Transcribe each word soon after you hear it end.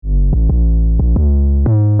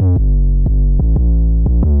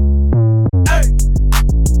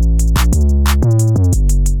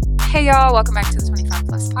y'all. Welcome back to the 25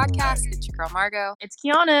 Plus podcast. It's your girl, Margot. It's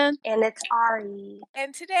Kiana. And it's Ari.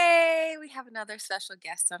 And today we have another special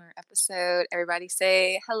guest on our episode. Everybody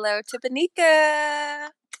say hello to Benika.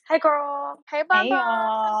 Hey, girl. Hey, Bon. Hey,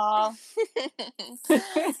 y'all.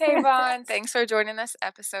 Hey, Bon. Thanks for joining this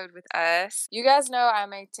episode with us. You guys know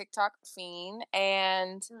I'm a TikTok fiend,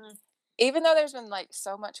 and even though there's been like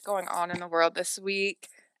so much going on in the world this week,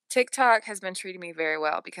 TikTok has been treating me very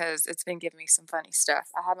well because it's been giving me some funny stuff.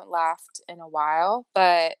 I haven't laughed in a while,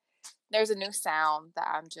 but there's a new sound that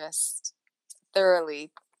I'm just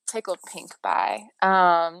thoroughly tickled pink by.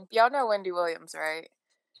 Y'all know Wendy Williams, right?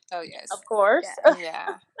 Oh, yes. Of course.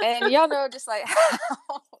 Yeah. And y'all know just like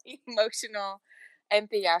how emotional and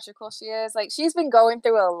theatrical she is. Like, she's been going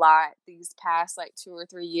through a lot these past like 2 or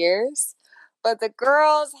 3 years. But the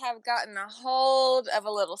girls have gotten a hold of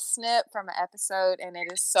a little snip from an episode, and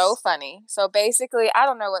it is so funny. So basically, I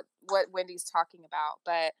don't know what Wendy's talking about,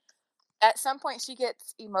 but at some point she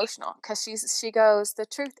gets emotional because she goes, "The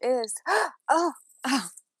truth is, oh,"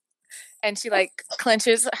 and she like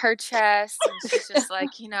clenches her chest, and she's just like,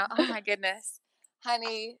 oh my goodness,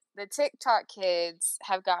 honey, the TikTok kids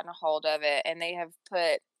have gotten a hold of it, and they have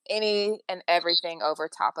put any and everything over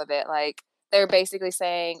top of it, like. They're basically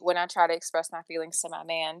saying, when I try to express my feelings to my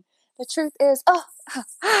man, the truth is,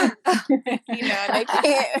 and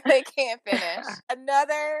they can't finish.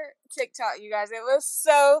 Another TikTok, you guys, it was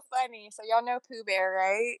so funny. So y'all know Pooh Bear,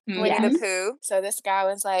 right? Yes. Winnie the Pooh. So this guy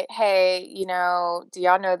was like, hey, do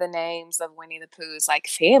y'all know the names of Winnie the Pooh's like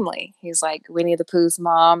family? He's like, Winnie the Pooh's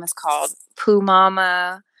mom is called Pooh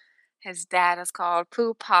Mama. His dad is called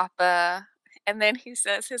Pooh Papa. And then he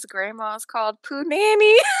says his grandma is called Pooh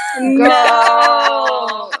Nanny.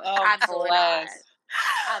 No. Absolutely not.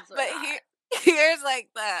 But here's like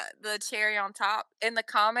the cherry on top. In the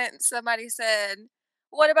comments, somebody said,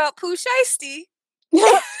 "What about Pooh Shiesty?"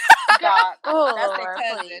 Stop. Oh, that's Lord, their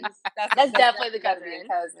cousin. That's definitely the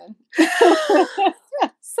cousin.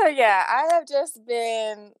 So yeah, I have just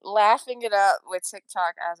been laughing it up with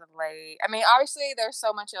TikTok as of late. I mean, obviously there's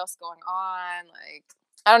so much else going on. Like,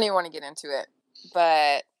 I don't even want to get into it,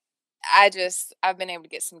 but I've been able to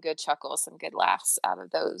get some good chuckles, some good laughs out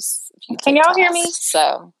of those few TikToks. Can y'all hear me?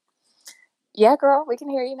 So, yeah, girl, we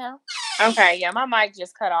can hear you now. Okay, yeah, my mic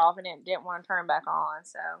just cut off and it didn't want to turn back on,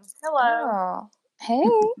 so hello. Oh, hey.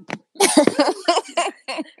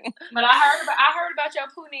 But I heard about your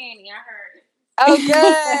Pooh Nanny. I heard it. Oh,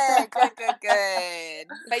 good.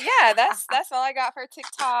 But yeah, that's all I got for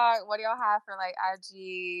TikTok. What do y'all have for like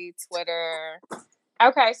IG, Twitter?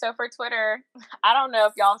 Okay, so for Twitter, I don't know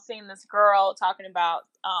if y'all have seen this girl talking about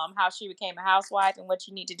how she became a housewife and what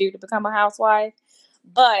you need to do to become a housewife.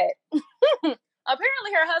 But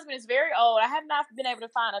apparently her husband is very old. I have not been able to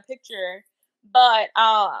find a picture, but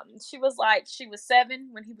she was 7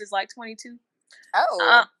 when he was like 22.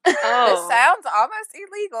 Oh. This sounds almost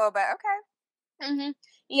illegal, but okay.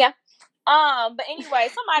 Yeah. But anyway,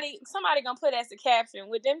 somebody gonna put as a caption,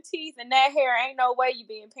 with them teeth and that hair, ain't no way you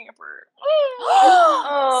being pampered.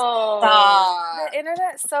 Stop. The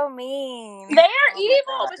internet's so mean. They are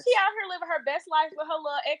evil, but she out here living her best life with her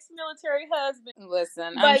little ex-military husband.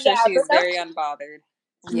 Listen, I'm sure she's very unbothered.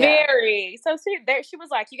 Yeah. Very. So she was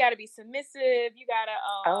like, you gotta be submissive, you gotta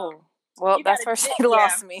that's where she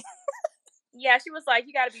lost me. Yeah, she was like,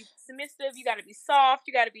 you gotta be submissive, you gotta be soft,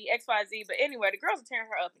 you gotta be XYZ. But anyway, the girls are tearing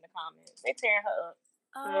her up in the comments. They tearing her up.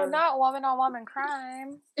 Oh, not woman on woman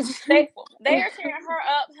crime. They are tearing her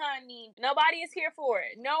up, honey. Nobody is here for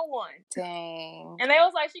it. No one. Dang. And they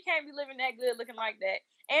was like, she can't be living that good looking like that.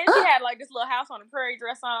 And she had like this little house on the prairie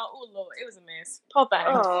dress on. Oh Lord, it was a mess. Whole thing.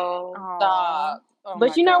 Oh, stop. Oh,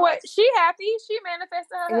 but you know what? She happy. She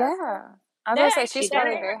manifested her husband. Yeah. I was going to say, she's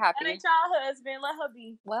probably very happy. That ain't y'all husband. Let her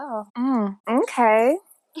be. Well. Okay.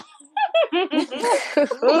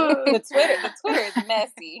 The Twitter is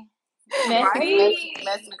messy.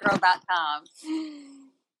 Messygirl.com.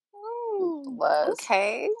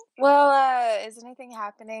 Okay. Well, is anything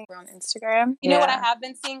happening on Instagram? You know what I have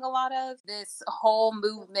been seeing a lot of? This whole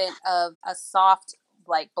movement of a soft,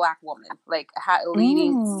 like, Black woman, like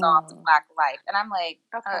leading soft Black life. And I'm like,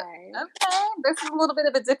 okay, this is a little bit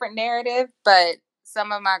of a different narrative, but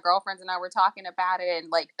some of my girlfriends and I were talking about it, and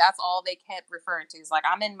like that's all they kept referring to. Is like,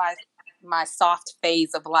 I'm in my soft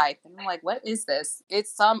phase of life. And I'm like, what is this?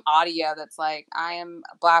 It's some audio that's like, I am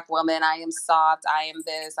a Black woman, I am soft, I am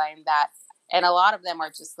this, I am that. And a lot of them are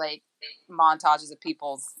just like montages of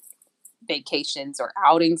people's vacations or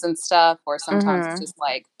outings and stuff, or sometimes it's just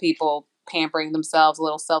like people pampering themselves, a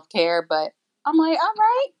little self-care. But I'm like, all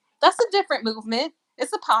right, that's a different movement.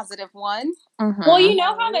 It's a positive one. Mm-hmm. Well, you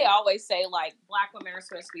know how they always say, like, Black women are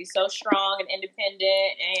supposed to be so strong and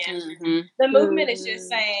independent, and the movement is just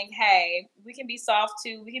saying, hey, we can be soft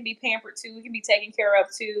too, we can be pampered too, we can be taken care of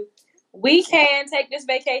too. We can take this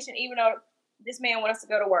vacation even though this man wants us to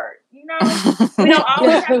go to work. You know, we don't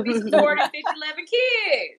always have to be supporting 11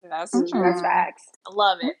 kids. That's facts. I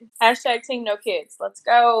love it. Hashtag team no kids. Let's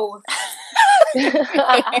go.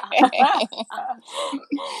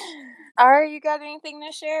 Ari, you got anything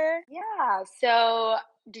to share? Yeah. So,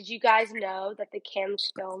 did you guys know that the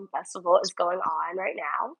Cannes Film Festival is going on right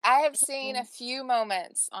now? I have seen a few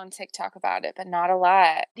moments on TikTok about it, but not a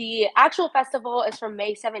lot. The actual festival is from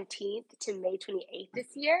May 17th to May 28th this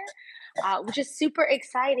year, which is super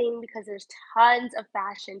exciting because there's tons of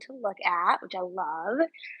fashion to look at, which I love.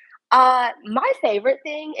 My favorite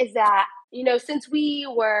thing is that, you know, since we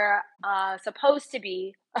were supposed to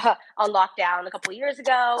be on lockdown a couple of years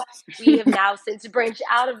ago, we have now since branched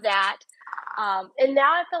out of that. And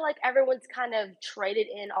now I feel like everyone's kind of traded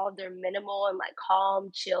in all of their minimal and like calm,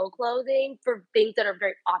 chill clothing for things that are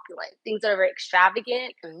very opulent, things that are very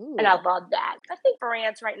extravagant. Ooh. And I love that. I think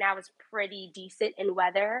France right now is pretty decent in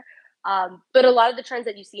weather. But a lot of the trends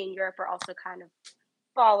that you see in Europe are also kind of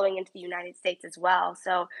following into the United States as well.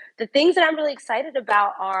 So the things that I'm really excited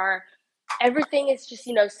about are everything is just,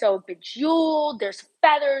 you know, so bejeweled. There's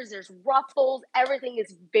feathers, there's ruffles. Everything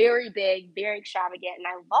is very big, very extravagant, and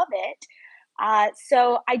I love it.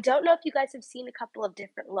 So I don't know if you guys have seen a couple of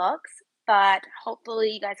different looks, but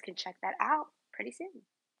hopefully you guys can check that out pretty soon.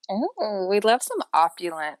 Oh, we love some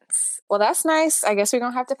opulence. Well, that's nice. I guess we're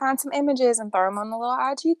going to have to find some images and throw them on the little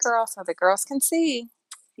IG girl so the girls can see.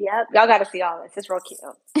 Yep, y'all got to see all this. It's real cute.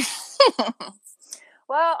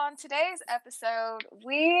 Well, on today's episode,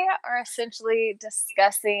 we are essentially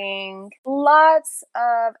discussing lots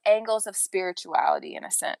of angles of spirituality in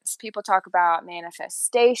a sense. People talk about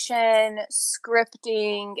manifestation,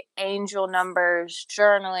 scripting, angel numbers,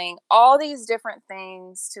 journaling, all these different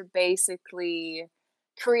things to basically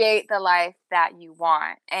create the life that you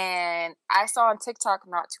want. And I saw on TikTok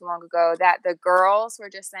not too long ago that the girls were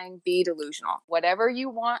just saying, be delusional. Whatever you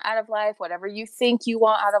want out of life, whatever you think you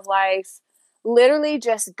want out of life, literally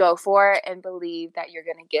just go for it and believe that you're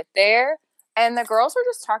going to get there. And the girls were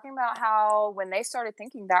just talking about how when they started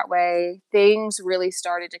thinking that way, things really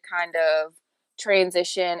started to kind of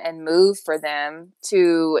transition and move for them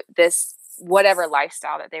to this whatever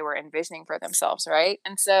lifestyle that they were envisioning for themselves, right?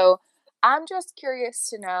 And so I'm just curious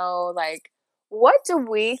to know, like, what do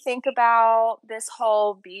we think about this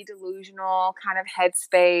whole be delusional kind of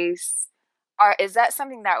headspace? Is that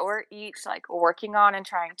something that we're each like working on and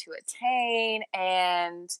trying to attain?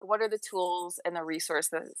 And what are the tools and the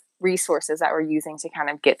resources that we're using to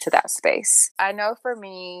kind of get to that space? I know for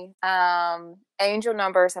me, angel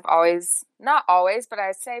numbers have always, not always, but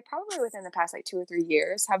I'd say probably within the past like 2 or 3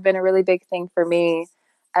 years have been a really big thing for me,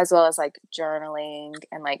 as well as like journaling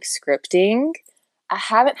and like scripting. I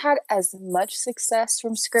haven't had as much success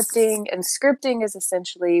from scripting, and scripting is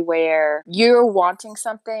essentially where you're wanting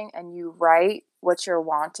something and you write what you're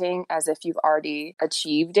wanting as if you've already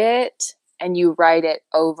achieved it, and you write it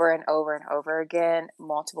over and over and over again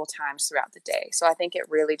multiple times throughout the day. So I think it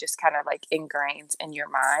really just kind of like ingrains in your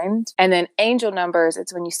mind. And then angel numbers,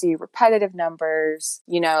 it's when you see repetitive numbers,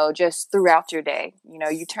 you know, just throughout your day. You know,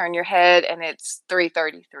 you turn your head and it's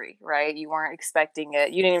 3:33, right? You weren't expecting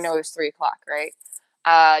it. You didn't even know it was 3 o'clock, right?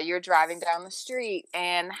 You're driving down the street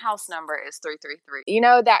and the house number is 333. You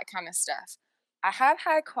know, that kind of stuff. I have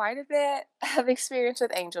had quite a bit of experience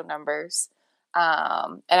with angel numbers.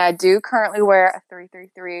 And I do currently wear a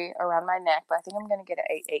 333 around my neck, but I think I'm going to get an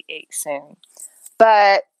 888 soon.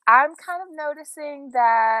 But I'm kind of noticing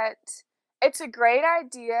that it's a great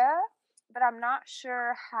idea, but I'm not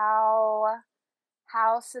sure how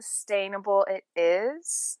sustainable it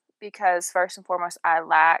is, because first and foremost, I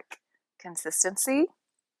lack consistency.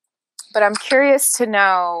 But I'm curious to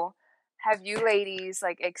know, have you ladies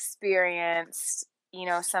like experienced, you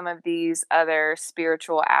know, some of these other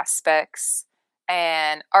spiritual aspects,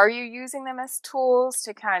 and are you using them as tools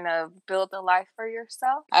to kind of build a life for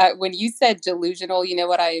yourself? When you said delusional, you know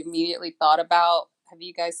what I immediately thought about? Have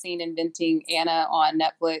you guys seen Inventing Anna on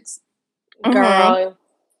Netflix? Girl.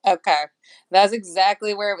 Okay, that's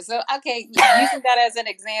exactly where it was. So, okay, using that as an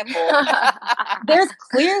example, there's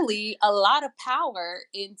clearly a lot of power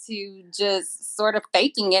into just sort of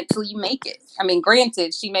faking it till you make it. I mean,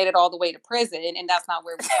 granted, she made it all the way to prison, and that's not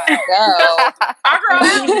where we're trying to go. Our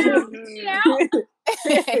girl, yeah.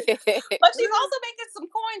 But she's also making some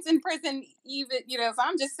coins in prison, even, you know. So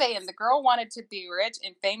I'm just saying, the girl wanted to be rich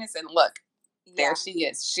and famous, and look, there she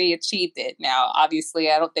is. She achieved it. Now,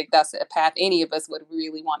 obviously, I don't think that's a path any of us would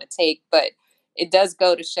really want to take, but it does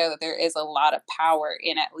go to show that there is a lot of power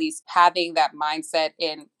in at least having that mindset.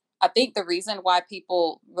 And I think the reason why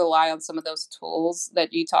people rely on some of those tools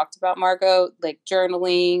that you talked about, Margot, like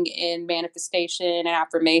journaling and manifestation and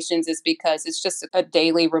affirmations, is because it's just a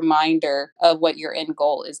daily reminder of what your end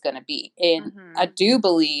goal is going to be. And I do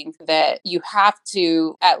believe that you have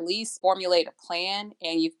to at least formulate a plan,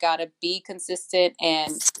 and you've got to be consistent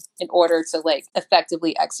and in order to like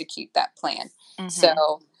effectively execute that plan.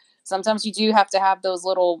 So sometimes you do have to have those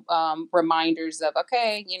little reminders of,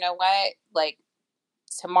 okay, you know what, like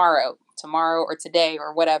tomorrow or today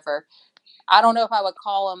or whatever. I don't know if I would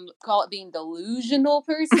call it being delusional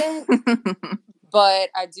per se, but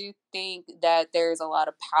I do think that there's a lot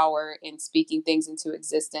of power in speaking things into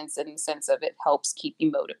existence in the sense of it helps keep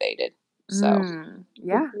you motivated. So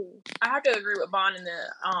yeah, I have to agree with Bon in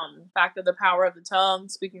the fact of the power of the tongue,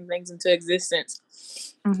 speaking things into existence.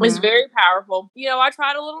 It's very powerful. You know, I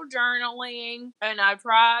tried a little journaling, and I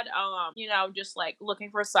tried, you know, just like looking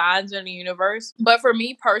for signs in the universe. But for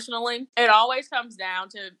me personally, it always comes down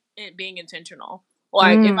to it being intentional.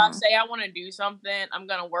 Like, if I say I want to do something, I'm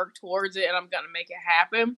going to work towards it and I'm going to make it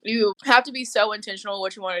happen. You have to be so intentional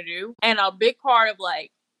what you want to do. And a big part of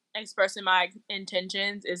like expressing my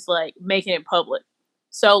intentions is like making it public.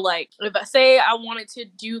 So like if I say I wanted to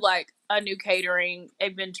do like a new catering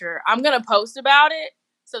adventure, I'm going to post about it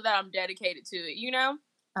so that I'm dedicated to it, you know?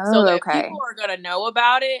 So that people are going to know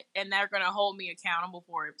about it and they're going to hold me accountable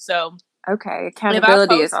for it. So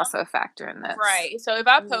accountability is also a factor in this. Right. So if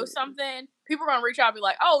I post something, people are going to reach out and be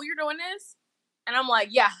like, oh, you're doing this? And I'm like,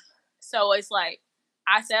 yeah. So it's like,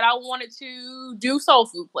 I said I wanted to do soul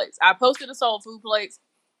food plates. I posted a soul food plates.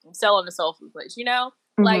 I'm selling the soul food plates, you know?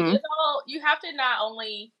 Like, it's all, you have to not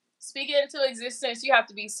only speak it into existence, you have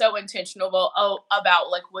to be so intentional about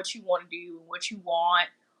like what you want to do and what you want.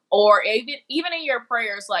 Or even in your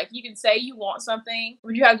prayers, like you can say you want something,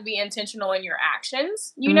 but you have to be intentional in your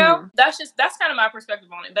actions. You know, that's kind of my perspective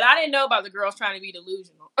on it. But I didn't know about the girls trying to be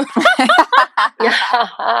delusional.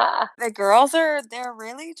 The girls they're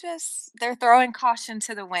really they're throwing caution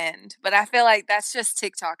to the wind. But I feel like that's just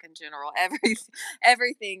TikTok in general.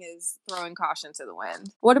 Everything is throwing caution to the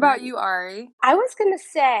wind. What about you, Ari? I was gonna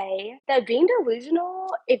say that being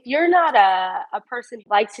delusional, if you're not a person who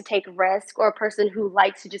likes to take risk or a person who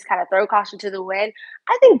likes to just kind of throw caution to the wind,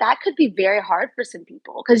 I think that could be very hard for some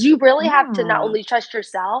people because you really have to not only trust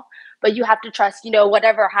yourself, but you have to trust, you know,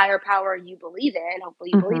 whatever higher power you believe in, hopefully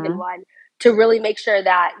you believe in one, to really make sure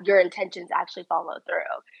that your intentions actually follow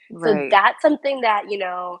through. So that's something that, you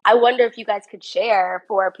know, I wonder if you guys could share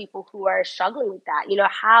for people who are struggling with that. You know,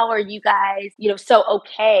 how are you guys, you know, so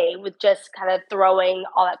okay with just kind of throwing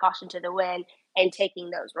all that caution to the wind and taking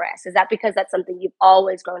those risks? Is that because that's something you've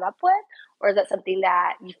always grown up with? Or is that something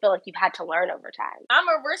that you feel like you've had to learn over time? I'm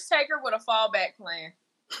a risk taker with a fallback plan.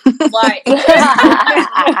 Like,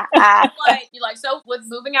 so with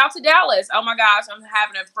moving out to Dallas, oh my gosh, I'm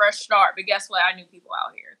having a fresh start. But guess what? I knew people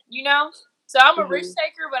out here, you know? So I'm a risk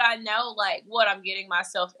taker, but I know like what I'm getting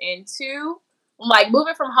myself into. Like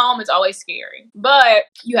moving from home is always scary, but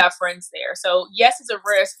you have friends there. So yes, it's a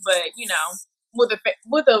risk, but you know, with a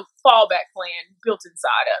fallback plan built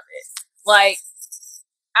inside of it. Like,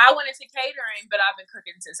 I went into catering, but I've been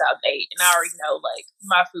cooking since I was 8, and I already know, like,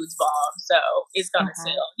 my food's bomb, so it's gonna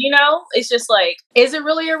sell. You know? It's just like, is it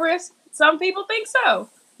really a risk? Some people think so.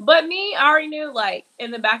 But me, I already knew, like,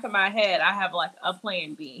 in the back of my head, I have, like, a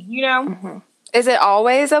plan B, you know? Is it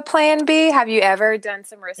always a plan B? Have you ever done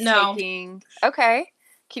some risk-taking? No. Okay.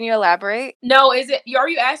 Can you elaborate? No, are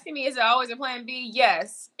you asking me, is it always a plan B?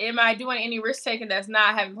 Yes. Am I doing any risk taking that's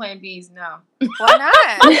not having plan Bs? No. Why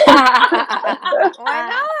not? Why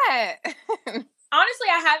not? Honestly,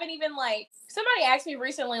 I haven't even like, somebody asked me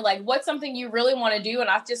recently, like, what's something you really want to do? And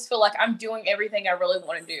I just feel like I'm doing everything I really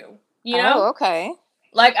want to do. You know? Oh, okay.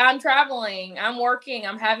 Like, I'm traveling, I'm working,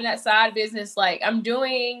 I'm having that side business. Like, I'm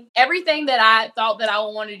doing everything that I thought that I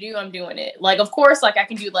would want to do, I'm doing it. Like, of course, like, I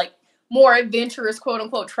can do, like, more adventurous, quote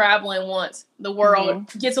unquote, traveling once the world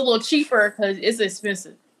gets a little cheaper because it's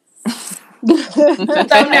expensive. So no, if you're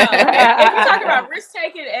talking about risk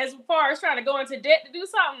taking as far as trying to go into debt to do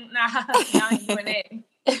something, nah, I ain't doing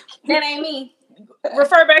that. That ain't me.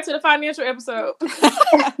 Refer back to the financial episode.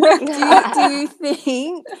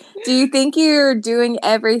 Do you think you're doing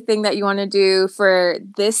everything that you want to do for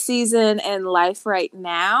this season and life right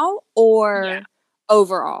now, or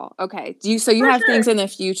overall? Okay. So you have things in the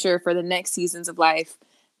future for the next seasons of life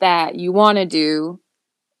that you want to do,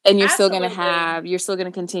 and you're still going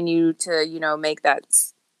to continue to, you know, make that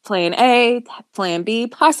plan A, plan B,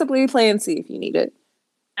 possibly plan C if you need it.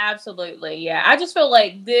 Absolutely. Yeah. I just feel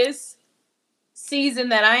like this season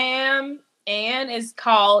that I am in is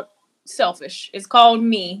called selfish. It's called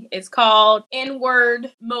me. It's called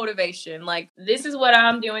inward motivation. Like, this is what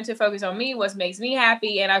I'm doing to focus on me, what makes me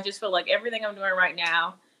happy. And I just feel like everything I'm doing right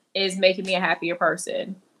now is making me a happier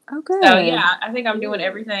person. Okay. So yeah, I think I'm doing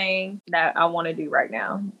everything that I want to do right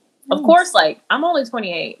now. Of course, like, I'm only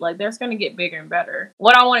 28. Like, that's going to get bigger and better.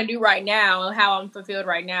 What I want to do right now and how I'm fulfilled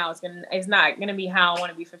right now is not going to be how I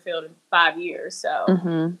want to be fulfilled in 5 years.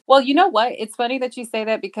 So, Well, you know what? It's funny that you say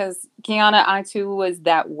that because, Kiana, I too was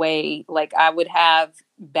that way. Like, I would have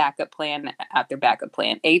backup plan after backup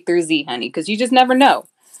plan, A through Z, honey, because you just never know.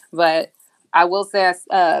 But I will say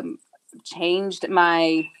I changed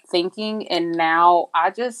my thinking, and now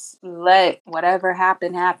I just let whatever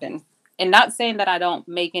happen. And not saying that I don't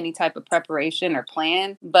make any type of preparation or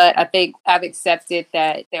plan, but I think I've accepted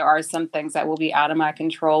that there are some things that will be out of my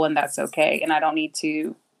control, and that's okay. And I don't need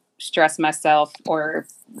to stress myself or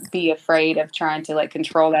be afraid of trying to like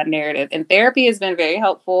control that narrative. And therapy has been very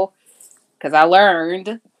helpful because I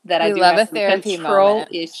learned that I do have some control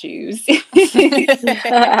issues. You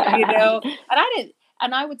know,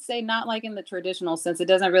 and I would say not like in the traditional sense. It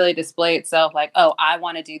doesn't really display itself like, oh, I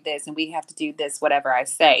want to do this and we have to do this, whatever I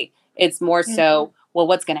say. It's more so, well,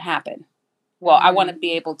 what's going to happen? Well, I want to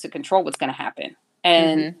be able to control what's going to happen.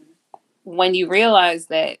 And when you realize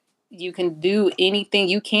that you can do anything,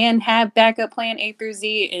 you can have backup plan A through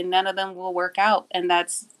Z and none of them will work out. And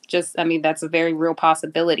that's just, I mean, that's a very real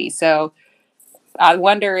possibility. So I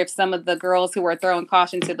wonder if some of the girls who are throwing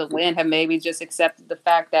caution to the wind have maybe just accepted the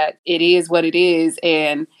fact that it is what it is.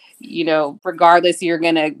 And, you know, regardless, you're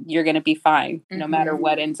gonna be fine no matter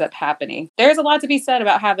what ends up happening. There's a lot to be said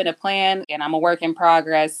about having a plan, and I'm a work in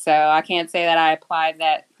progress. So I can't say that I apply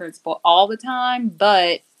that principle all the time,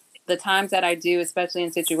 but the times that I do, especially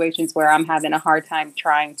in situations where I'm having a hard time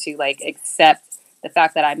trying to like accept the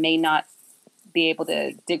fact that I may not be able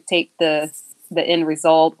to dictate the end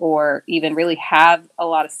result or even really have a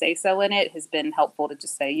lot of say so in it, has been helpful to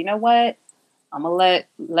just say, you know what, I'm gonna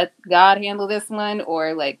let God handle this one,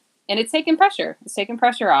 or like, and it's taking pressure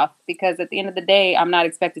off, because at the end of the day, I'm not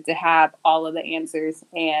expected to have all of the answers.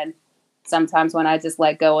 And sometimes when I just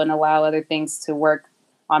let go and allow other things to work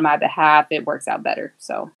on my behalf, it works out better.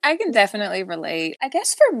 So I can definitely relate. I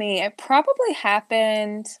guess for me, it probably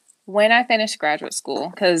happened when I finished graduate school,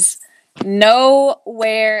 because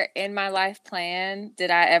nowhere in my life plan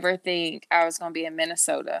did I ever think I was going to be in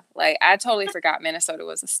Minnesota. Like, I totally forgot Minnesota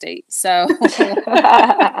was a state. So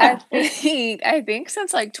I think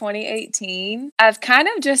since like 2018, I've kind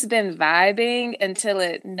of just been vibing until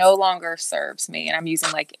it no longer serves me. And I'm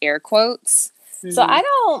using like air quotes. So I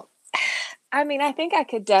think I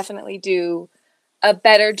could definitely do a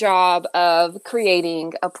better job of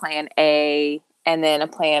creating a plan A and then a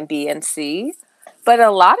plan B and C. But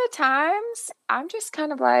a lot of times, I'm just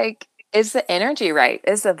kind of like, is the energy right?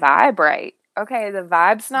 Is the vibe right? Okay, the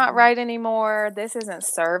vibe's not right anymore. This isn't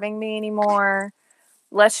serving me anymore.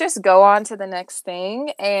 Let's just go on to the next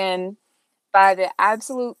thing. And by the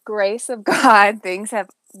absolute grace of God, things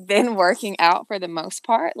have been working out for the most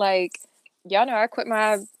part. Like, y'all know, I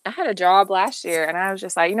had a job last year, and I was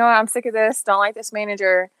just like, you know what? I'm sick of this. Don't like this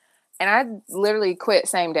manager. And I literally quit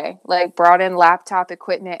same day, like brought in laptop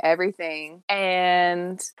equipment, everything.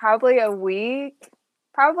 And probably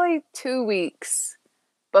 2 weeks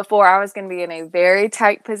before I was going to be in a very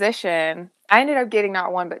tight position, I ended up getting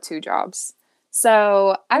not one, but 2 jobs.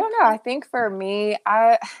 So I don't know. I think for me,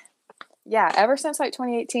 ever since like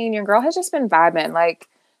 2018, your girl has just been vibing. Like,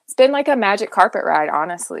 it's been like a magic carpet ride,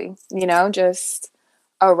 honestly, you know, just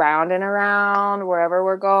around and around wherever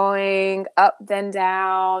we're going, up then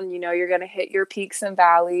down. You know, you're going to hit your peaks and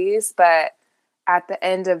valleys, but at the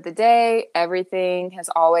end of the day, everything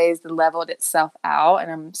has always leveled itself out.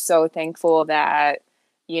 And I'm so thankful that,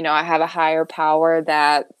 you know, I have a higher power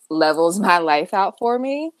that levels my life out for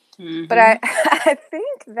me. But I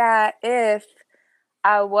think that if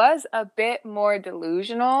I was a bit more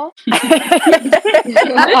delusional. I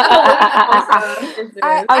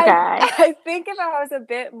think if I was a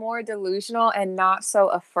bit more delusional and not so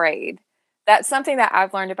afraid, that's something that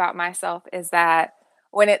I've learned about myself, is that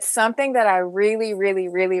when it's something that I really, really,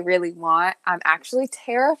 really, really want, I'm actually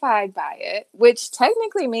terrified by it, which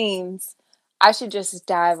technically means I should just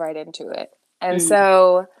dive right into it. And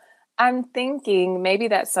so I'm thinking maybe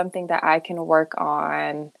that's something that I can work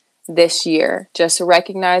on this year, just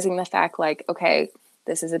recognizing the fact, like, okay,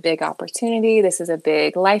 this is a big opportunity. This is a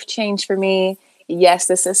big life change for me. Yes,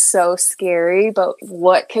 this is so scary, but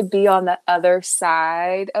what could be on the other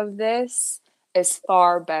side of this? is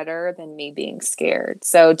far better than me being scared.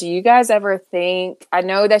 So do you guys ever think, I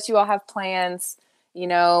know that you all have plans, you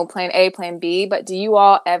know, plan A, plan B, but do you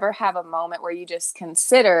all ever have a moment where you just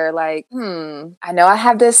consider like, I know I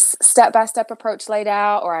have this step-by-step approach laid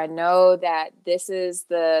out, or I know that this is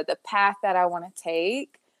the path that I want to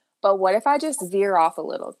take, but what if I just veer off a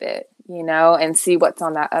little bit, you know, and see what's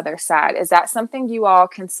on that other side? Is that something you all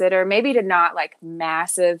consider, maybe to not like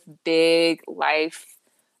massive, big life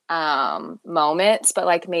moments, but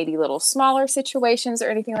like maybe little smaller situations or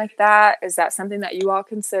anything like that? Is that something that you all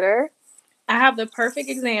consider? I have the perfect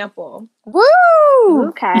example. Woo!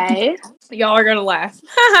 Okay. Y'all are gonna laugh.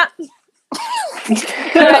 I'm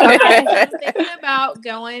thinking about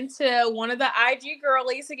going to one of the IG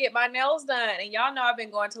girlies to get my nails done, and y'all know I've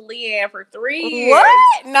been going to Leanne for 3 years.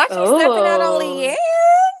 What? Not you stepping out on Leanne?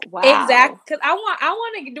 Wow. Exactly, because I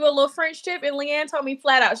want to do a little French tip, and Leanne told me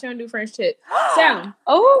flat out she don't do French tip. So,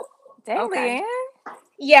 Dang, okay. Leanne.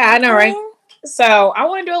 Yeah, I know, right? So I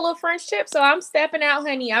want to do a little French tip. So I'm stepping out,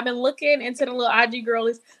 honey. I've been looking into the little IG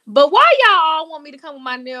girlies. But why y'all all want me to come with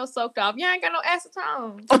my nails soaked off? Y'all ain't got no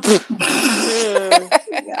acetone.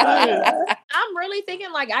 I'm really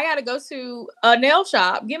thinking like I got to go to a nail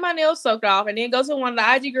shop, get my nails soaked off, and then go to one of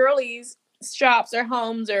the IG girlies shops or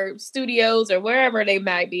homes or studios or wherever they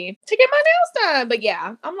might be to get my nails done. But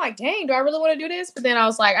yeah, I'm like, dang, do I really want to do this? But then I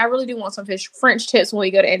was like, I really do want some French tips when we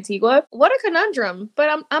go to Antigua. What a conundrum.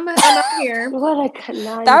 But I'm out here. What a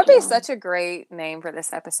conundrum. That would be such a great name for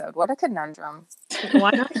this episode. What a conundrum. Why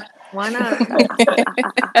not? Why not?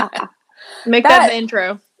 Make that the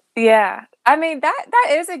intro. Yeah. I mean,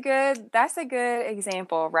 that's a good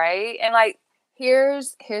example, right? And like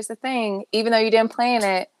here's the thing. Even though you didn't plan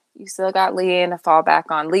it, you still got Leanne to fall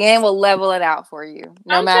back on. Leanne will level it out for you,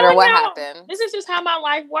 no matter what happens. This is just how my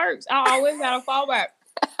life works. I always got to fall back.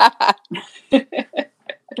 I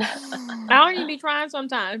don't even be trying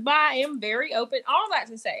sometimes, but I am very open. All that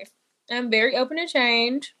to say, I'm very open to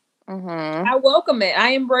change. Mm-hmm. I welcome it. I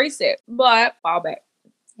embrace it, but fall back.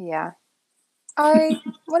 Yeah. Ari,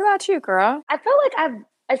 what about you, girl? I feel like I've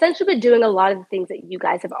essentially been doing a lot of the things that you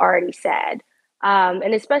guys have already said.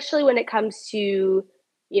 And especially when it comes to,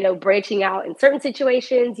 you know, branching out in certain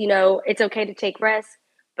situations, you know, it's okay to take risks,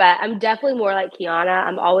 but I'm definitely more like Kiana.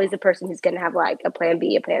 I'm always the person who's going to have like a plan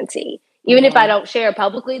B, a plan C. Even if I don't share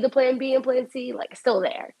publicly the plan B and plan C, like still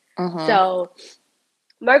there. So,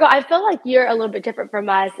 Margot, I feel like you're a little bit different from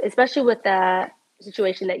us, especially with the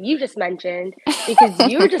situation that you just mentioned, because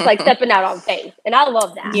you were just like stepping out on faith. And I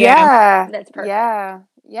love that. Yeah. That's perfect. Yeah.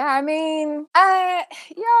 I mean,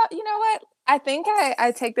 you know what? I think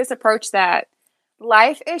I take this approach that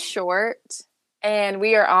life is short and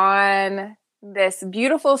we are on this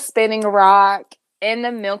beautiful spinning rock in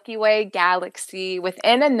the Milky Way galaxy,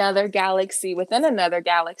 within another galaxy, within another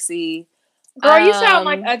galaxy. Girl, you sound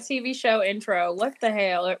like a TV show intro. What the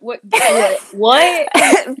hell? What?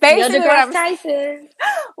 Basically, Tyson.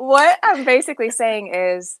 What I'm basically saying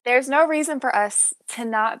is there's no reason for us to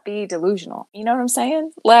not be delusional. You know what I'm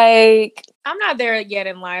saying? Like, I'm not there yet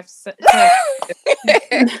in life. I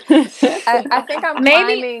think I'm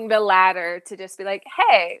climbing the ladder to just be like,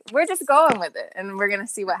 hey, we're just going with it and we're going to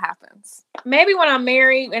see what happens. Maybe when I'm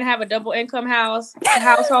married and have a double income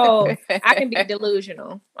household, I can be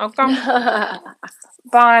delusional. Okay.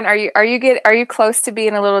 Bon, are you close to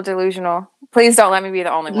being a little delusional? Please don't let me be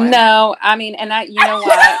the only one. No, I mean, and you know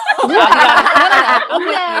what?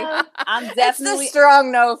 I'm definitely it's a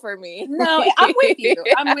strong no for me. No, I'm with you.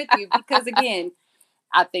 I'm with you because again,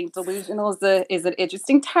 I think delusional is an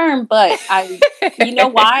interesting term, but you know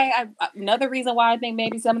why? Another reason why I think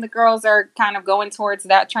maybe some of the girls are kind of going towards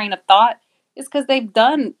that train of thought is because they've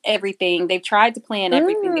done everything. They've tried to plan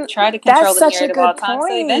everything. They've tried to control the narrative all the time. So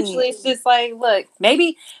eventually it's just like, look,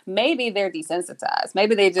 maybe they're desensitized.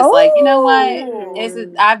 Maybe they just like, you know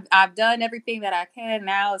what? I've done everything that I can.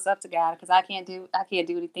 Now it's up to God because I can't do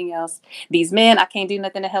anything else. These men, I can't do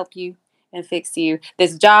nothing to help you and fix you.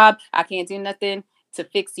 This job, I can't do nothing to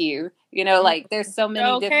fix you. You know, like there's so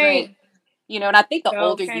many different, you know, and I think the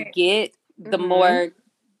older you get, the more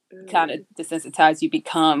kind of desensitized you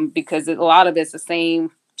become because a lot of it's the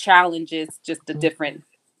same challenges, just a different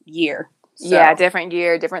year. So, yeah, different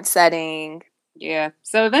year, different setting. Yeah.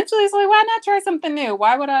 So eventually it's like, why not try something new?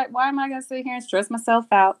 Why am I going to sit here and stress myself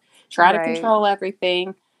out, try to control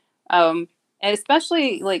everything? And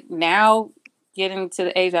especially like now getting to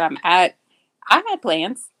the age that I'm at, I had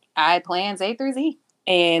plans A through Z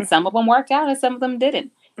and some of them worked out and some of them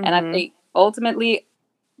didn't. And I think ultimately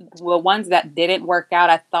the ones that didn't work out,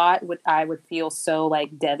 I thought I would feel so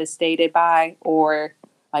like devastated by, or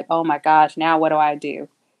like, oh my gosh, now what do I do?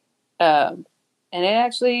 And it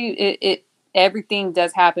actually, everything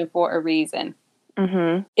does happen for a reason.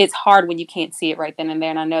 Mm-hmm. It's hard when you can't see it right then and there.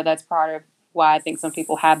 And I know that's part of why I think some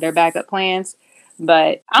people have their backup plans.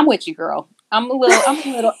 But I'm with you, girl. I'm a little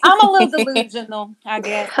delusional, I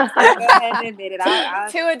guess. I'll go ahead and admit it.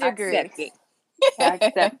 To a degree. I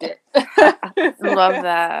accept it. Love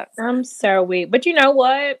that. I'm so weak. But you know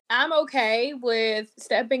what? I'm okay with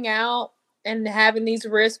stepping out and having these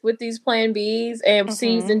risks with these plan Bs and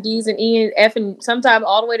C's and D's and E and F and sometimes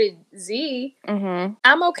all the way to Z. Mm-hmm.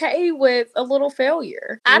 I'm okay with a little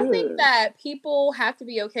failure. I think that people have to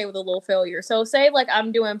be okay with a little failure. So say like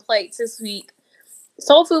I'm doing plates this week.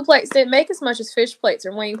 Soul food plates didn't make as much as fish plates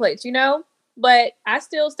or wing plates, you know? But I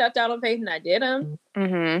still stepped out on faith and I did them.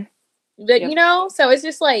 Mm-hmm. But, you know, so it's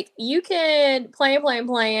just like you can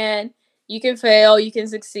plan. You can fail, you can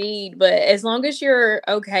succeed. But as long as you're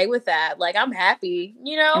okay with that, like I'm happy,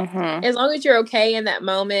 you know? Mm-hmm. As long as you're okay in that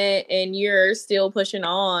moment and you're still pushing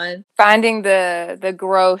on. Finding the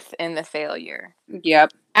growth in the failure.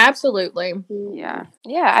 Yep. Absolutely. Yeah.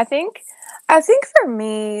 Yeah, I think for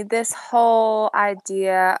me, this whole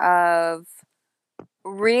idea of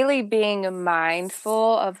really being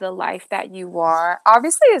mindful of the life that you want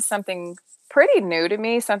obviously is something pretty new to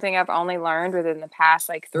me, something I've only learned within the past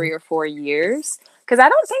like 3 or 4 years. Because I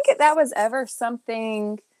don't think that was ever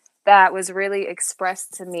something that was really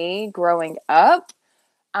expressed to me growing up.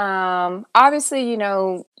 Obviously, you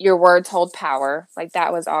know, your words hold power. Like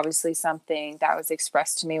that was obviously something that was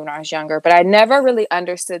expressed to me when I was younger, but I never really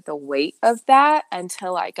understood the weight of that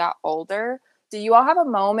until I got older. Do you all have a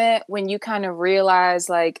moment when you kind of realize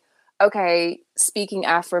like, okay, speaking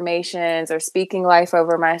affirmations or speaking life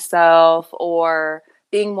over myself or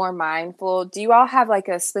being more mindful, do you all have like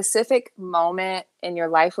a specific moment in your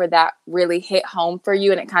life where that really hit home for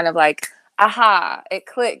you and it kind of like, aha, it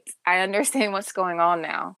clicked. I understand what's going on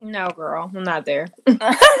now. No, girl, I'm not there.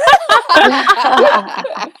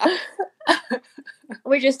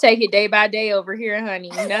 We just take it day by day over here, honey.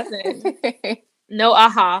 Nothing. No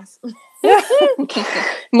ahas.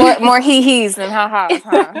 more hee-hees than ha-has,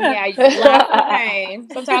 huh? Yeah, you laugh and pain.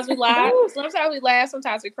 Sometimes we laugh,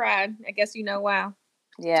 sometimes we cry. I guess you know why.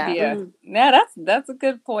 Yeah. Yeah, that's a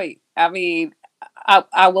good point. I mean,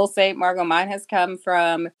 I will say, Margot, mine has come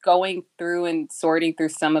from going through and sorting through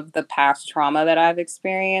some of the past trauma that I've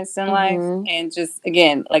experienced in life. And just,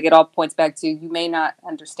 again, like it all points back to you may not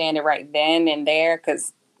understand it right then and there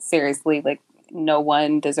because seriously, like no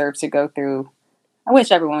one deserves to go through. I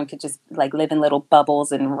wish everyone could just like live in little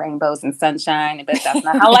bubbles and rainbows and sunshine, but that's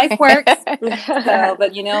not how life works. So,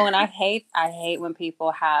 but you know, and I hate when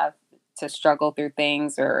people have to struggle through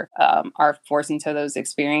things or are forced into those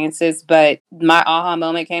experiences. But my aha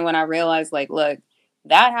moment came when I realized, like, look,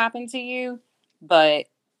 that happened to you, but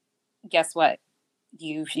guess what?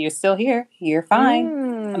 You're still here. You're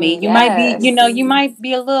fine. I mean, you might be, you might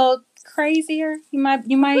be a little crazier. You might,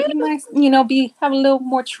 have a little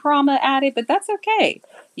more trauma added, but that's okay.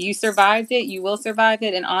 You survived it. You will survive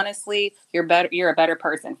it. And honestly, you're a better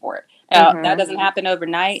person for it. That doesn't happen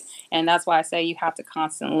overnight. And that's why I say you have to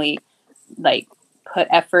constantly like put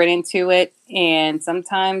effort into it. And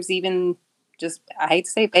sometimes even just, I hate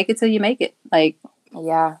to say, fake it till you make it. Like,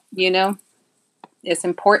 yeah, it's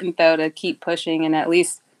important though to keep pushing and at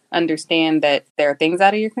least understand that there are things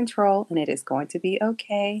out of your control and it is going to be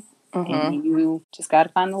okay. And you just got to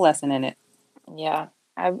find the lesson in it. Yeah.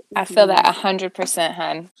 I feel that 100%,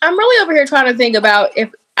 hun. I'm really over here trying to think about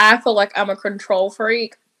if I feel like I'm a control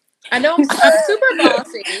freak. I know I'm super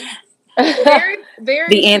bossy. Very, very.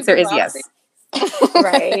 The answer is bossy. Yes.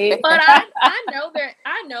 Right. But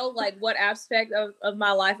I know like what aspect of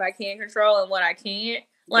my life I can control and what I can't.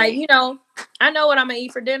 Like, I know what I'm going to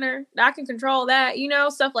eat for dinner. I can control that,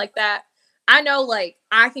 stuff like that. I know, like,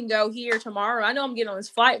 I can go here tomorrow. I know I'm getting on this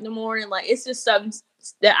flight in the morning. Like, it's just something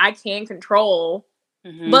that I can control.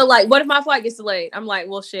 Mm-hmm. But, like, what if my flight gets delayed? I'm like,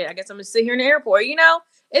 well, shit, I guess I'm going to sit here in the airport,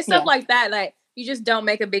 It's stuff like that. Like, you just don't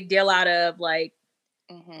make a big deal out of, like,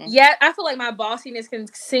 yeah, I feel like my bossiness can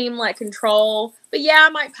seem like control. But, yeah, I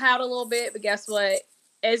might pout a little bit. But guess what?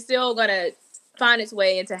 It's still going to find its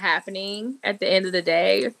way into happening at the end of the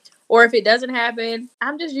day. Or if it doesn't happen,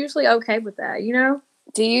 I'm just usually okay with that,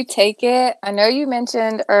 Do you take it? I know you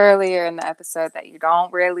mentioned earlier in the episode that you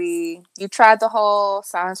tried the whole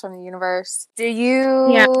Silence from the Universe. Do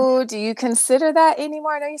you consider that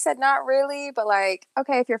anymore? I know you said not really, but like,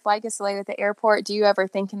 okay, if your flight gets delayed at the airport, do you ever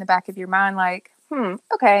think in the back of your mind like,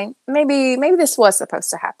 okay, maybe this was supposed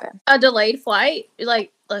to happen? A delayed flight?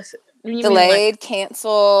 Like, listen. Delayed,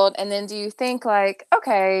 canceled, and then do you think like,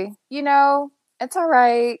 okay, it's all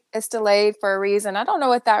right, it's delayed for a reason. I don't know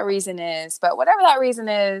what that reason is, but whatever that reason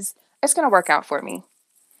is, it's going to work out for me.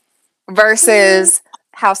 versus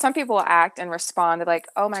how some people act and respond to like,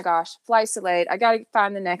 oh my gosh, flight's delayed. I got to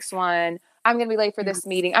find the next one. I'm going to be late for this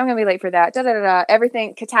meeting. I'm going to be late for that. Da, da, da, da.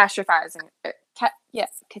 Everything catastrophizing.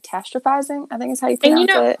 Catastrophizing, I think is how you pronounce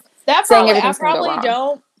it. That probably, I probably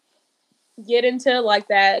don't get into like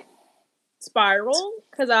that spiral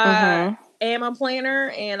because I am a planner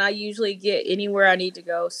and I usually get anywhere I need to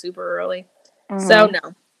go super early. So no,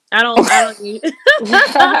 I don't need.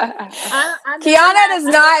 Kiana does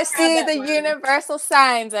not see the universal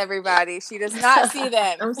signs, everybody. She does not see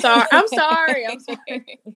them. I'm sorry.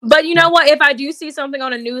 But you know what? If I do see something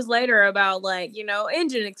on a news later about like,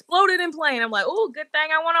 engine exploded in plane, I'm like, oh, good thing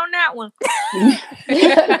I went on that one.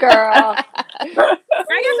 Girl.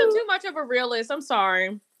 I guess I'm too much of a realist. I'm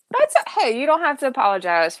sorry. Hey, you don't have to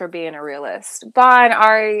apologize for being a realist. Vaughn,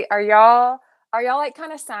 are y'all like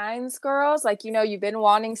kind of signs girls? Like, you've been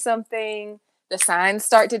wanting something, the signs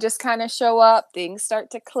start to just kind of show up, things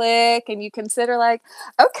start to click, and you consider like,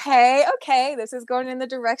 okay, this is going in the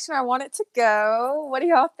direction I want it to go. What do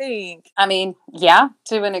y'all think? I mean, yeah,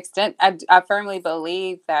 to an extent. I firmly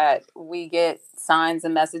believe that we get signs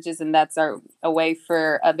and messages, and that's a way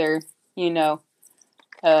for other,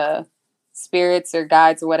 spirits or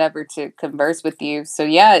guides or whatever to converse with you. So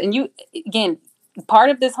yeah, and you, again, part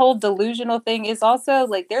of this whole delusional thing is also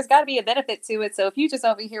like there's got to be a benefit to it. So if you just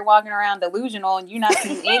over here walking around delusional and you're not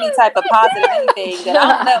seeing any type of positive anything, then I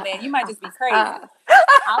don't know, man, you might just be crazy. I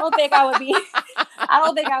don't think I would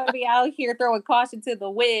be out here throwing caution to the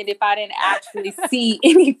wind if I didn't actually see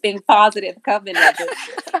anything positive coming of it.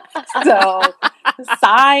 So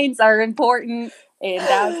signs are important, and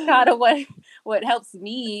that's kind of what helps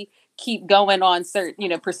me keep going on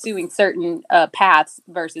certain, pursuing certain paths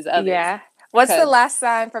versus others. Yeah. What's the last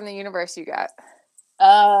sign from the universe you got?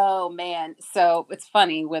 Oh, man. So it's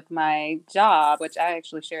funny with my job, which I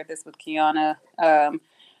actually shared this with Kiana.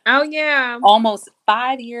 Oh, yeah. Almost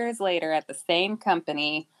 5 years later at the same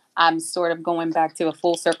company, I'm sort of going back to a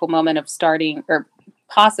full circle moment of starting or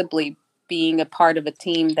possibly being a part of a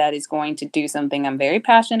team that is going to do something I'm very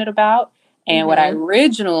passionate about and what I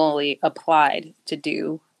originally applied to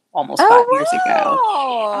do almost 5 years ago.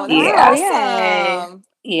 Oh, that's awesome.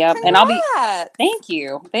 Yep. And I'll be, thank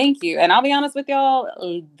you. And I'll be honest with y'all,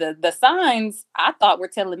 the signs I thought were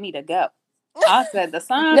telling me to go. I said, the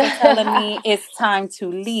signs are telling me it's time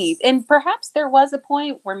to leave. And perhaps there was a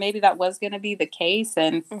point where maybe that was going to be the case.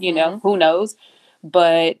 And, who knows?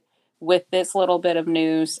 But with this little bit of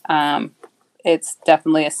news, it's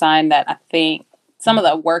definitely a sign that I think some of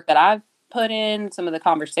the work that I've put in, some of the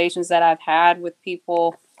conversations that I've had with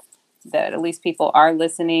people, that at least people are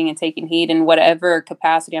listening and taking heed in whatever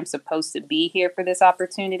capacity I'm supposed to be here for this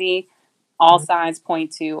opportunity. All signs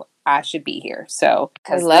point to I should be here. So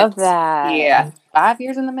I love that. Yeah. 5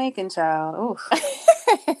 years in the making, child.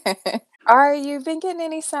 Are you been getting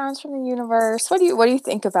any signs from the universe? What do you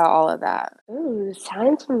think about all of that? Ooh,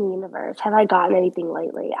 signs from the universe. Have I gotten anything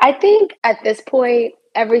lately? I think at this point,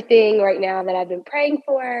 everything right now that I've been praying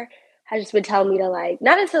for has just been telling me to like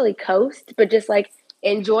not necessarily coast, but just like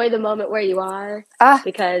enjoy the moment where you are,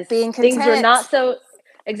 because being content. Things are not so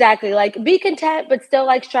exactly like be content, but still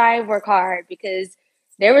like strive, work hard, because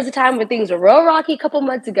there was a time when things were real rocky a couple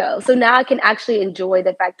months ago. So now I can actually enjoy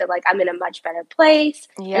the fact that like I'm in a much better place.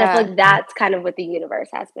 Yeah. And I feel like that's kind of what the universe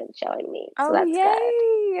has been showing me. So that's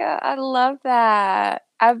good. Yeah, I love that.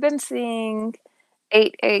 I've been seeing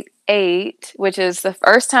 888, which is the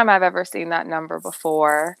first time I've ever seen that number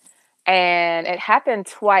before. And it happened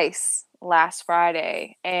twice last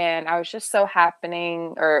Friday, and I just so happened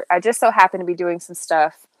to be doing some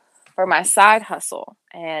stuff for my side hustle,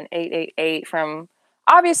 and 888 from,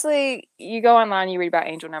 obviously you go online, you read about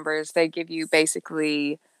angel numbers, they give you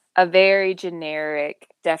basically a very generic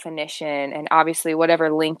definition, and obviously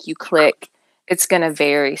whatever link you click, it's going to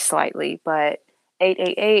vary slightly, but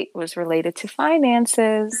 888 was related to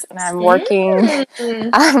finances, and I'm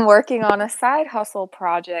working on a side hustle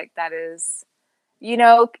project that is,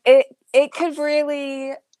 it could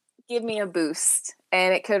really give me a boost,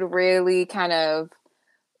 and it could really kind of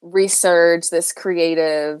resurge this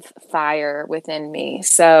creative fire within me.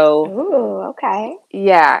 So, ooh, okay.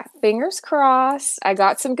 Yeah, fingers crossed. I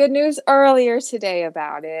got some good news earlier today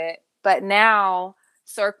about it, but now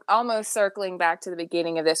almost circling back to the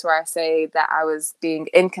beginning of this where I say that I was being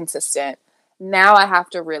inconsistent. Now I have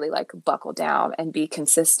to really like buckle down and be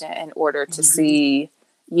consistent in order to see,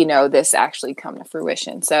 this actually come to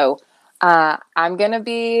fruition. So I'm going to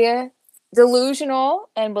be delusional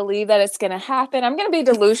and believe that it's going to happen. I'm going to be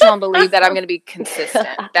delusional and believe that I'm going to be consistent.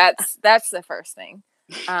 That's the first thing.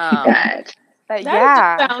 That just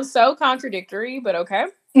sounds so contradictory, but okay.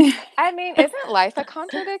 I mean, isn't life a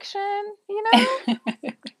contradiction? You know?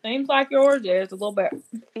 Seems like yours is a little bit.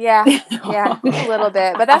 Yeah, a little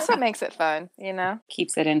bit. But that's what makes it fun, you know?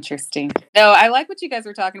 Keeps it interesting. No, I like what you guys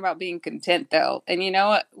were talking about being content, though. And you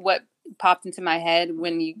know what popped into my head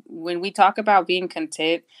when we talk about being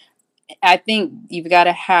content, I think you've got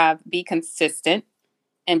to be consistent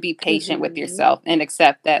and be patient with yourself and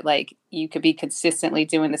accept that, like, you could be consistently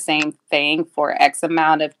doing the same thing for X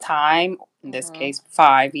amount of time, in this case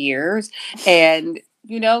 5 years, and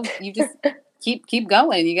you know, you just keep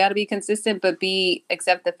going. You got to be consistent, but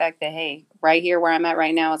accept the fact that, hey, right here where I'm at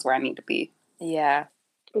right now is where I need to be. Yeah,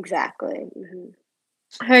 exactly.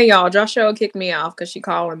 Hey y'all, Joshua kicked me off because she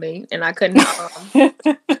calling me and I couldn't.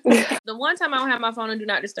 The one time I don't have my phone on Do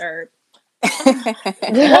Not Disturb. Do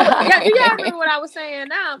y'all remember what I was saying?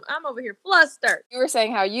 Now I'm over here flustered. You were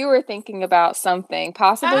saying how you were thinking about something,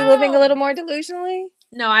 possibly living a little more delusionally.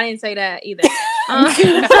 No, I didn't say that either.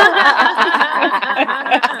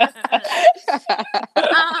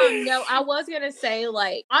 No, I was gonna say,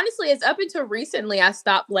 like, honestly, it's up until recently I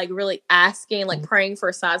stopped like really asking, like praying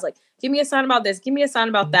for signs, like, give me a sign about this, give me a sign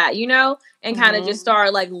about that, you know, and kind of just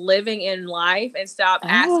start like living in life and stop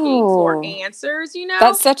asking for answers, you know.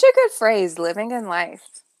 That's such a good phrase, living in life.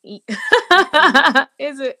 Is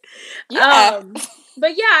it? Yeah.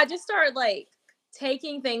 But yeah, I just started like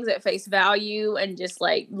taking things at face value and just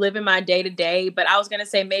like living my day to day. But I was gonna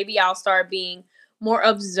say maybe I'll start being more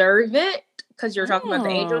observant because you're talking about the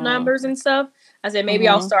angel numbers and stuff. I said maybe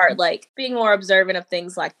I'll start like being more observant of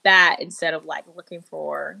things like that instead of like looking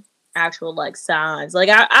for actual like signs. Like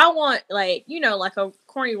I want, like, you know, like a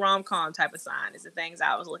corny rom-com type of sign is the things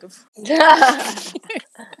I was looking for.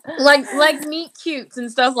 like meet cutes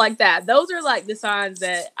and stuff like that. Those are like the signs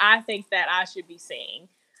that I think that I should be seeing.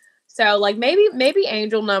 So like maybe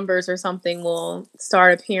angel numbers or something will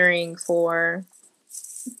start appearing for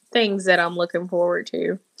things that I'm looking forward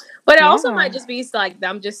to. But it also might just be like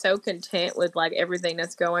I'm just so content with like everything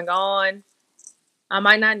that's going on. I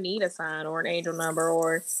might not need a sign or an angel number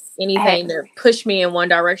or anything to push me in one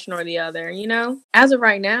direction or the other, you know? As of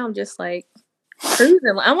right now, I'm just like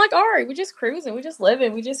cruising. I'm like, Ari, we're just cruising. We're just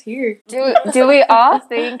living. We're just here. Do we all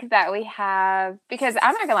think that we have, because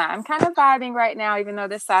I'm not gonna lie, I'm kind of vibing right now, even though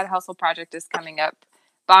this side hustle project is coming up.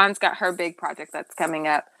 Bond's got her big project that's coming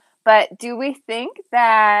up. But do we think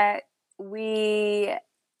that we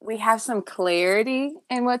have some clarity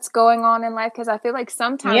in what's going on in life? Because I feel like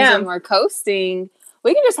sometimes when we're coasting,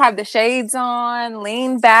 we can just have the shades on,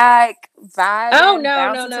 lean back, vibe. Oh,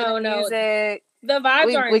 no. Music. The vibes are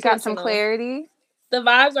intentional. We got some clarity. The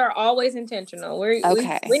vibes are always intentional. We're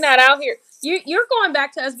not out here. You're going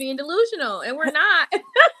back to us being delusional, and we're not.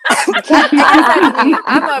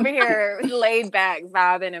 I'm over here laid back,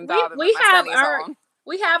 vibing and bobbing.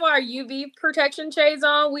 We have our UV protection shades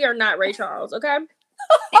on. We are not Ray Charles, okay?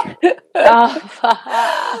 Well,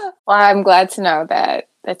 I'm glad to know that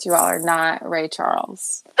you all are not Ray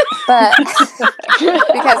Charles, but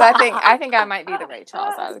because I think I might be the Ray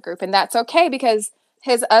Charles out of the group, and that's okay because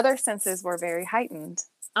his other senses were very heightened.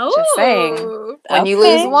 Oh, just saying, when you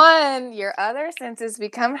lose one, your other senses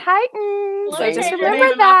become heightened. So just remember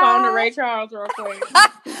that. My phone to Ray Charles real quick.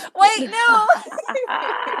 Wait, no.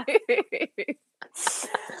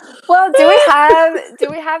 Well, do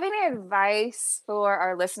we have any advice for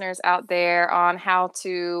our listeners out there on how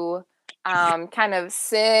to kind of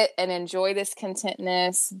sit and enjoy this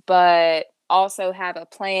contentness, but also have a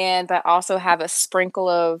plan, but also have a sprinkle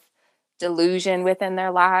of delusion within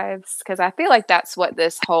their lives? Because I feel like that's what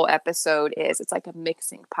this whole episode is. It's like a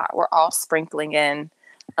mixing pot. We're all sprinkling in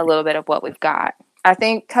a little bit of what we've got. I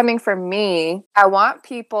think coming from me, I want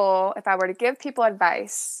people, if I were to give people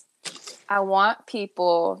advice, I want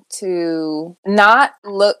people to not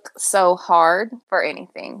look so hard for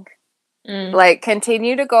anything. Like,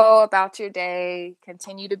 continue to go about your day,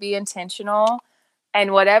 continue to be intentional,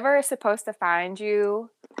 and whatever is supposed to find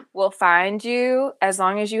you will find you as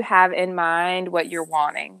long as you have in mind what you're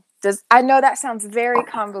wanting. I know that sounds very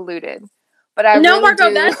convoluted, but I really Margo,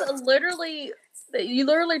 do. That's literally, you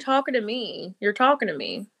literally talking to me. You're talking to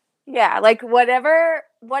me. Yeah, like whatever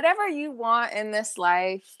you want in this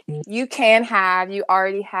life, you can have, you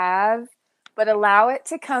already have, but allow it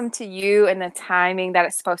to come to you in the timing that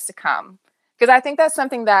it's supposed to come. Because I think that's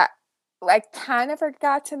something that I kind of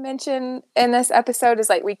forgot to mention in this episode is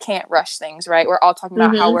like we can't rush things, right? We're all talking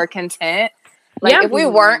about how we're content. Like if we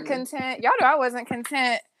weren't content, y'all know I wasn't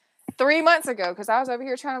content 3 months ago because I was over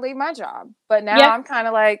here trying to leave my job. But now I'm kind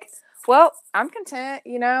of like, well, I'm content,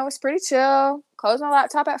 you know, it's pretty chill. Close my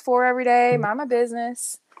laptop at 4 every day, mind my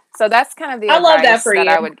business. So that's kind of the advice that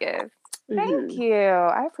I would give. Thank you.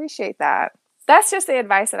 I appreciate that. that's just the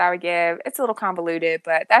advice that I would give. It's a little convoluted,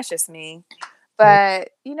 but that's just me.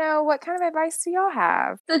 But, you know, what kind of advice do y'all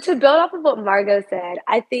have? So to build off of what Margot said,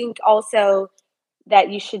 I think also that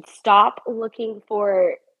you should stop looking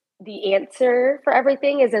for the answer for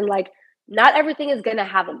everything, as in, like, not everything is going to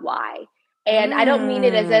have a why. And I don't mean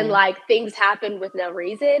it as in, like, things happen with no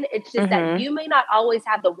reason. It's just that you may not always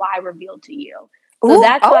have the why revealed to you. So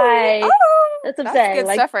that's why, that's what I'm saying. Good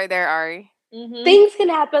like, stuff right there, Ari. Things can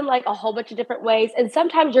happen like a whole bunch of different ways. And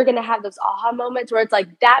sometimes you're going to have those aha moments where it's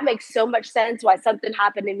like, that makes so much sense why something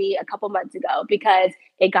happened to me a couple months ago, because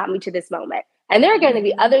it got me to this moment. And there are going to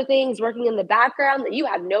be other things working in the background that you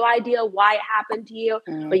have no idea why it happened to you,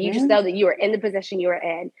 but you just know that you are in the position you are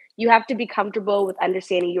in. You have to be comfortable with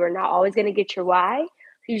understanding you are not always going to get your why.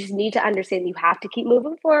 You just need to understand you have to keep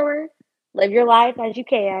moving forward, live your life as you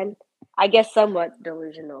can. I guess somewhat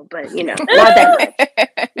delusional, but, you know, not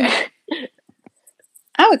that much.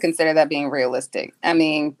 I would consider that being realistic. I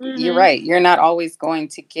mean, you're right. You're not always going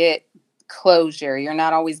to get closure. You're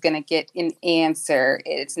not always going to get an answer.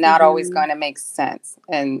 It's not always going to make sense.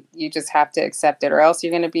 And you just have to accept it, or else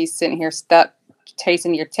you're going to be sitting here stuck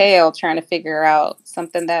chasing your tail, trying to figure out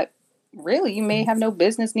something that really you may have no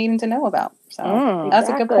business needing to know about. So that's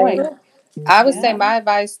a good point. I would say my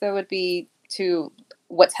advice, though, would be to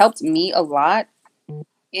what's helped me a lot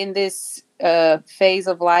in this phase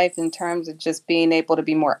of life, in terms of just being able to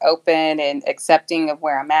be more open and accepting of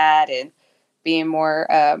where I'm at, and being more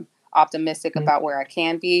optimistic about where I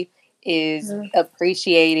can be, is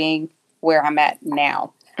appreciating where I'm at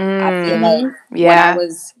now. I feel like when I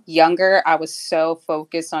was younger, I was so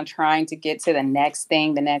focused on trying to get to the next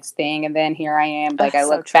thing. And then here I am, like, I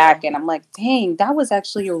look back and I'm like, dang, that was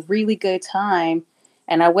actually a really good time.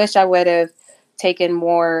 And I wish I would have taken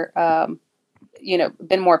more,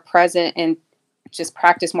 been more present and just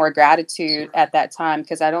practice more gratitude at that time.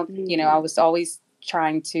 Because I don't, I was always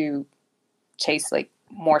trying to chase like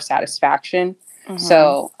more satisfaction.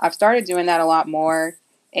 So I've started doing that a lot more.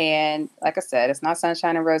 And like I said, it's not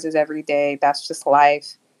sunshine and roses every day. That's just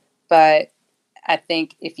life. But I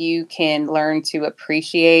think if you can learn to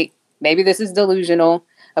appreciate, maybe this is delusional,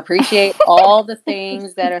 appreciate all the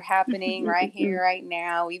things that are happening right here, right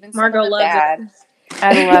now, even Margot loves bad.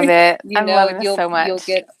 I love it. I'm loving it so much. You'll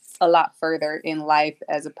get a lot further in life,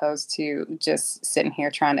 as opposed to just sitting here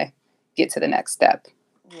trying to get to the next step.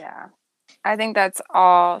 Yeah. I think that's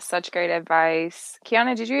all such great advice.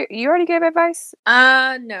 Kiana, did you already give advice?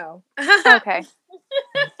 No. Okay.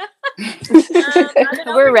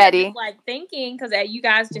 We're ready. Like thinking, because you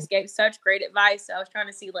guys just gave such great advice. So I was trying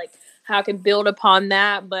to see like how I can build upon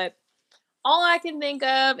that. But all I can think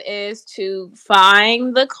of is to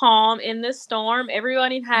find the calm in the storm.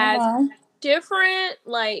 Everybody has different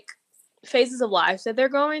like phases of life that they're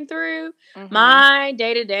going through. My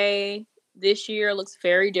day-to-day this year looks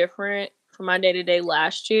very different from my day-to-day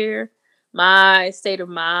last year. My state of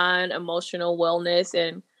mind, emotional wellness,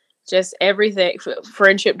 and just everything,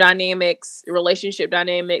 friendship dynamics, relationship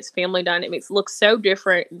dynamics, family dynamics look so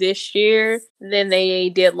different this year than they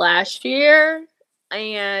did last year.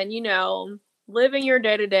 And, living your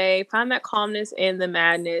day-to-day, find that calmness in the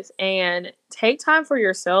madness, and take time for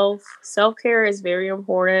yourself. Self-care is very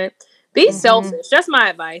important. Be selfish. That's my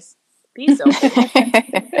advice. Be selfish.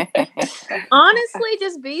 Honestly,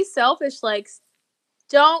 just be selfish. Like,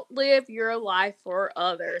 don't live your life for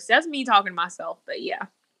others. That's me talking to myself, but yeah,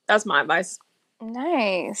 that's my advice.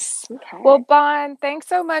 Nice. Okay. Well, Bon, thanks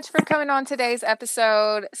so much for coming on today's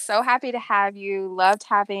episode. So happy to have you. Loved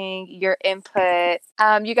having your input.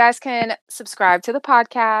 You guys can subscribe to the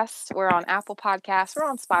podcast. We're on Apple Podcasts. We're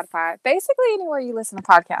on Spotify. Basically, anywhere you listen to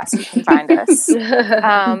podcasts, you can find us.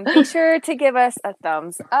 Be sure to give us a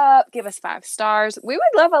thumbs up. Give us 5 stars. We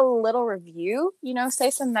would love a little review. Say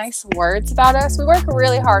some nice words about us. We work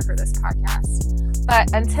really hard for this podcast.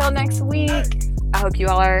 But until next week, I hope you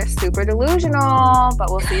all are super delusional, but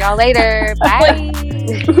we'll see y'all later. Bye.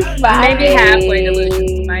 Bye. Maybe halfway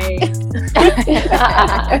delusional.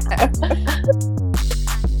 Bye.